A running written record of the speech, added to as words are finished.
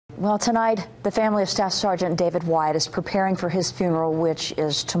Well, tonight, the family of Staff Sgt. David Wyatt is preparing for his funeral, which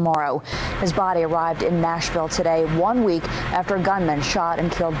is tomorrow. His body arrived in Nashville today, 1 week after a gunman shot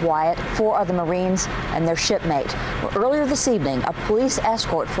and killed Wyatt, 4 other Marines, and their shipmate. Well, earlier this evening, a police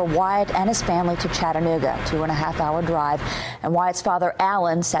escort for Wyatt and his family to Chattanooga, 2.5-hour drive. And Wyatt's father,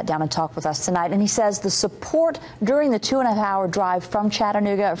 Alan, sat down and talked with us tonight, and he says the support during the 2.5-hour drive from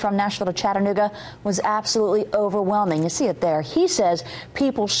Nashville to Chattanooga was absolutely overwhelming. You see it there. He says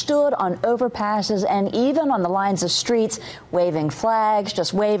people stood on overpasses and even on the lines of streets, waving flags,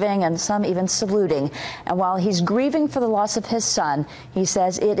 just waving, and some even saluting. And while he's grieving for the loss of his son, he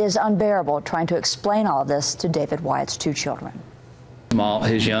says it is unbearable trying to explain all of this to David Wyatt's 2 children.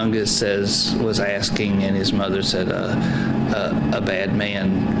 His youngest was asking, and his mother said a bad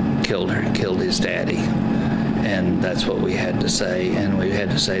man killed his daddy. And that's what we had to say, and we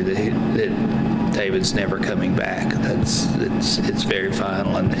had to say that David's never coming back. It's very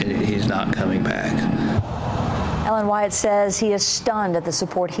final, and he's not coming back. Alan Wyatt says he is stunned at the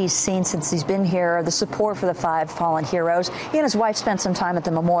support he's seen since he's been here, the support for the 5 fallen heroes. He and his wife spent some time at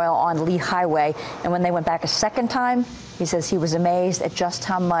the memorial on Lee Highway, and when they went back a second time, he says he was amazed at just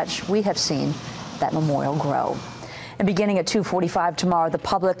how much we have seen that memorial grow. And beginning at 2:45 tomorrow, the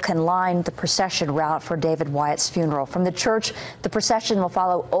public can line the procession route for David Wyatt's funeral. From the church, the procession will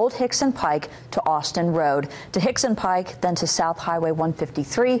follow Old Hickson Pike to Austin Road, to Hickson Pike, then to South Highway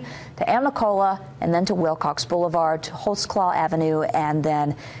 153, to Amnicola, and then to Wilcox Boulevard, to Holtzclaw Avenue, and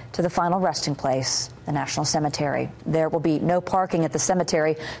then to the final resting place, the National Cemetery. There will be no parking at the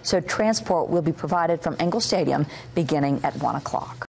cemetery, so transport will be provided from Engle Stadium beginning at 1 o'clock.